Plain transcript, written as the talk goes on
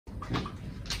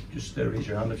Just raise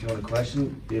your hand if you want a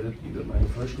question. David, you got mine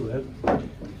first, go ahead.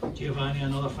 Giovanni,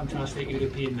 another fantastic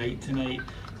European night tonight.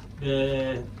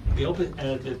 The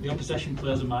opposition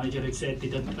players and manager had said they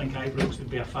didn't think Ibrox would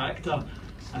be a factor,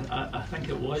 and I think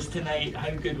it was tonight.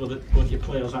 How good were both your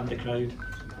players and the crowd?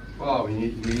 Well, we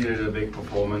needed a big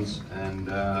performance, and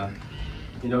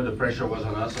you know, the pressure was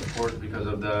on us, of course, because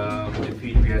of the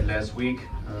defeat we had last week.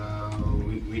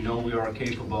 We know we are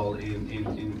capable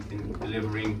in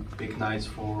delivering big nights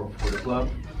for the club,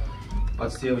 but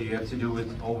still you have to do it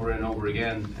over and over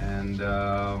again, and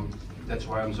that's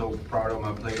why I'm so proud of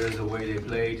my players, the way they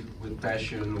played, with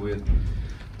passion, with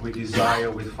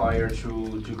desire, with fire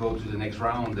to go to the next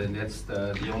round, and that's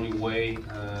the only way.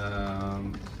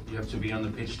 You have to be on the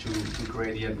pitch to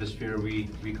create the atmosphere we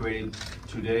created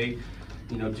today,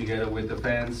 you know, together with the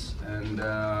fans, and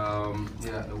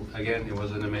yeah, again, it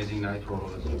was an amazing night for all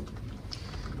of us.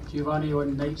 Giovanni,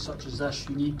 on nights such as this,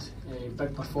 you need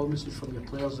big performances from your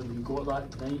players, and you got that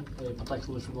tonight,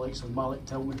 particularly from the likes of Malik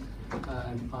Tillman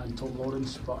and Tom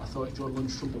Lawrence. But I thought John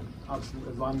Lundstrom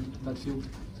absolutely ran midfield.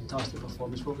 Fantastic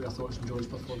performance. What were your thoughts on John's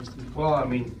performance tonight? Well, I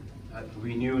mean,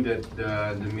 we knew that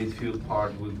the midfield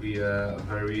part would be a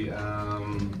very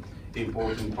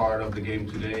important part of the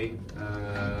game today.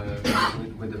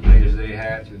 With the players they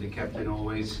had, the captain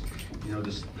always, you know,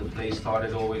 the play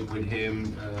started always with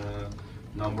him.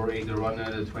 Number 8, the runner,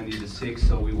 the 20, the 6.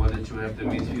 So we wanted to have the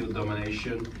midfield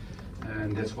domination,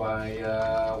 and that's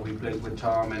why we played with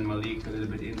Tom and Malik a little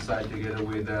bit inside together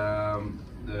with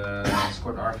the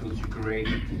Scott Arfield to create,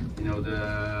 you know,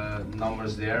 the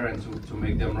numbers there and to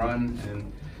make them run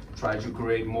and try to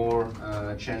create more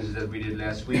chances that we did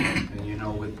last week. And you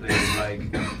know, with players like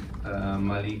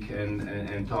Malik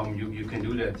and Tom, you can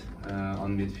do that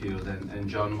on midfield. And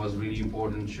John was really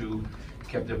important to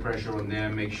kept the pressure on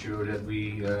them, make sure that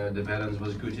the balance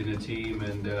was good in the team,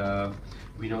 and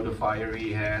we know the fire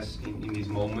he has in these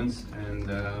moments, and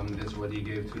that's what he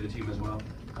gave to the team as well.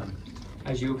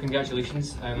 As you,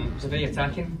 congratulations. It was a very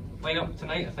attacking lineup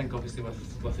tonight. I think obviously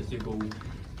with the 2-goal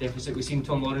deficit, we've seen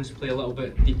Tom Lawrence play a little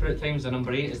bit deeper at times, the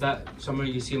number 8. Is that somewhere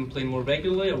you see him playing more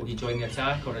regularly, or will he join the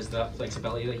attack, or is that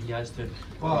flexibility that he has to?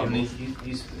 Well, I mean,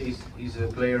 he's a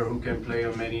player who can play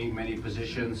on many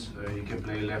positions. He can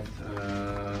play left,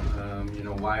 you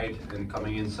know, wide and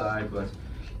coming inside. But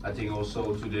I think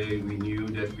also today we knew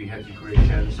that we had to create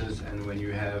chances, and when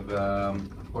you have,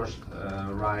 of course,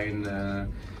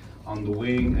 Ryan on the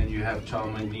wing, and you have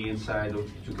Tom and me inside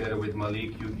together with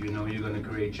Malik, you know you're going to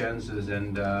create chances.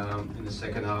 And in the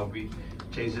second half we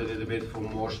changed a little bit for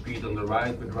more speed on the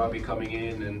right, with Robbie coming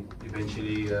in, and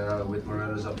eventually with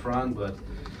Morales up front. But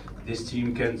this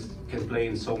team can play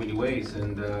in so many ways,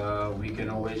 and we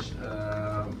can always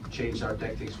change our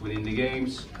tactics within the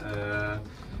games,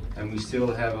 and we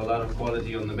still have a lot of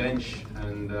quality on the bench.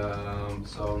 And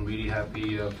so I'm really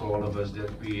happy for all of us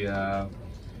that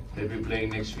we're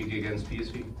playing next week against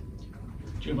PSV.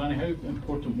 Giovanni, how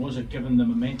important was it, given the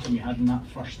momentum you had in that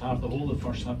first half, the whole of the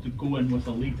first half, to go in with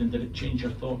a lead, and did it change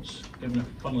your thoughts, given that,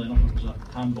 funnily enough, it was a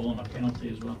handball and a penalty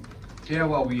as well? Yeah,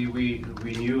 well, we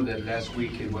knew that last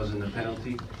week it wasn't a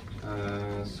penalty,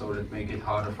 so that made it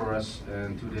harder for us.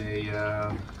 And today,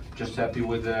 just happy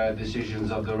with the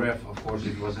decisions of the ref. Of course,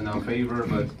 it was in our favor,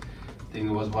 but I think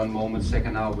there was one moment,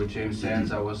 second half, with James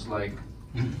Sands, I was like,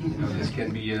 you know, this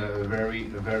can be a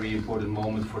very important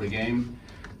moment for the game.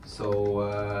 So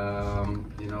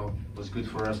you know, it was good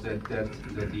for us that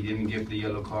he didn't give the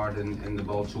yellow card and the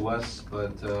ball to us.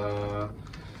 But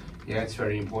yeah, it's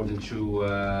very important to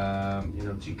you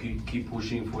know, to keep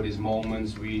pushing for these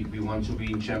moments. We want to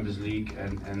be in Champions League,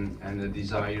 and the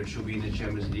desire to be in the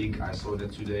Champions League. I saw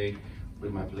that today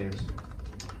with my players.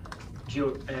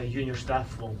 Gio, you and your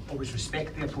staff will always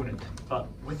respect the opponent, but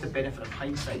with the benefit of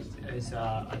hindsight, is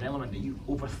an element that you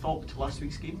overthought last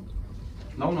week's game?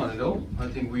 No, not at all. I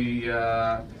think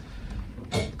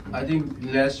I think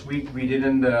last week we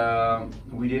didn't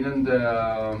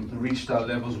reach the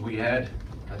levels we had.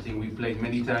 I think we played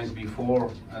many times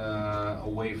before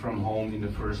away from home in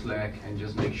the first leg, and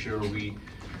just make sure we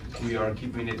are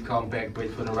keeping it compact,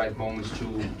 wait for the right moments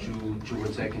to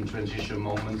attack in transition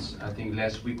moments. I think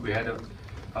last week we had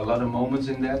a lot of moments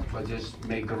in that, but just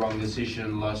make the wrong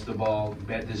decision, lost the ball,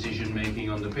 bad decision making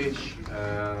on the pitch.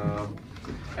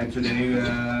 And today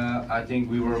I think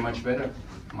we were much better,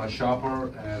 much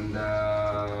sharper, and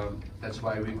that's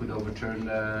why we could overturn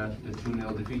the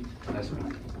 2-0 defeat last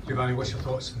week. Giovanni, what's your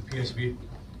thoughts on PSV?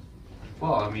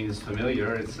 Well, I mean, it's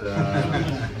familiar. It's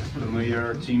a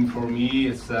familiar team for me.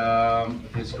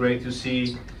 It's great to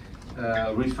see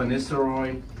Ruud van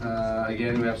Nistelrooy.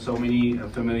 Again, we have so many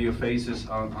familiar faces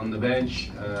on the bench.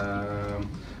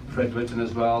 Fred Witten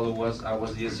as well, who I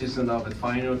was the assistant of at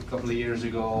Feyenoord a couple of years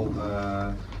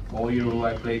ago. All year who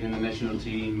I played in the national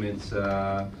team. It's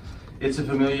a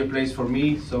familiar place for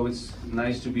me, so it's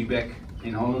nice to be back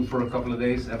in Holland for a couple of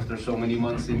days after so many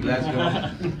months in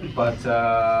Glasgow. But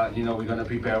you know, we're going to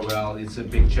prepare well. It's a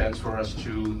big chance for us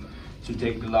to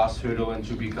take the last hurdle and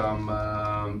to become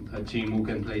a team who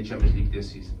can play Champions League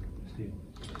this season.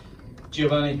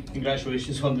 Giovanni,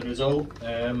 congratulations on the result.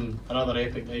 Another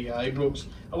epic night at Ibrox.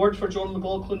 A word for John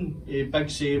McLaughlin, a big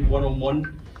save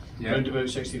one-on-one, around about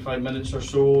 65 minutes or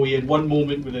so. He had one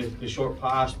moment with the short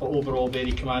pass, but overall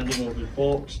very commanding of his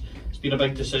box. It's been a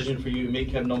big decision for you to make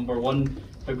him number one.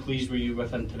 How pleased were you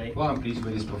with him tonight? Well, I'm pleased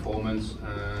with his performance.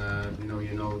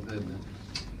 You know the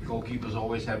goalkeepers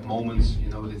always have moments. You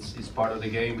know, it's part of the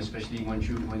game, especially when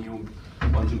you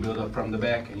want to build up from the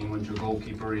back and you want your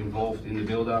goalkeeper involved in the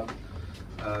build-up.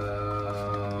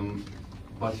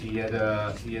 But he had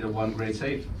a one great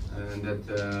save, and that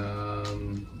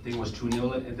I think was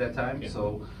 2-0 at that time. Yeah.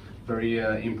 So very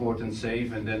important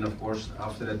save, and then of course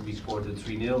after that we scored the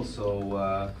 3-0.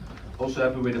 So also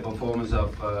happy with the performance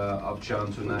of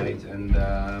Can tonight, and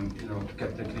you know,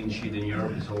 kept a clean sheet in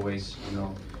Europe is always, you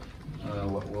know,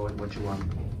 what you want.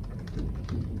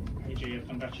 Hey Gio,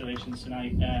 congratulations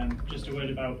tonight. Just a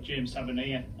word about James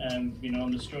Tavernier. You know,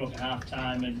 on the stroke at half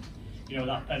time, and you know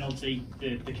that penalty,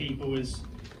 the keeper was,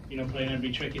 you know, playing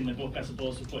every trick in the book, I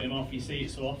suppose, to put him off. You see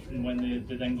it so often when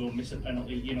they then go and miss a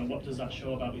penalty. You know, what does that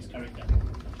show about his character?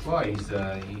 Well,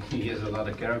 he has a lot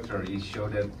of character. He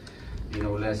showed that, you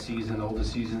know, last season, all the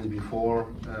seasons before.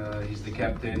 He's the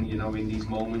captain. You know, in these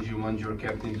moments you want your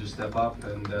captain to step up,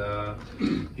 and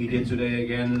he did today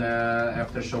again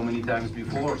after so many times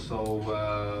before.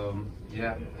 So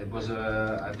yeah, it was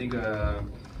I think a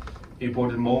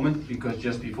important moment, because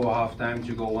just before half time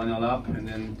to go 1-0 up and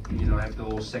then, you know, have the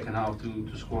whole second half to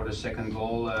score the second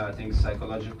goal. I think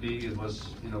psychologically it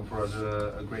was, you know, for us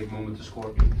a great moment to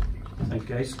score. Thank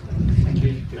you, guys. Thank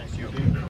you. Thank you.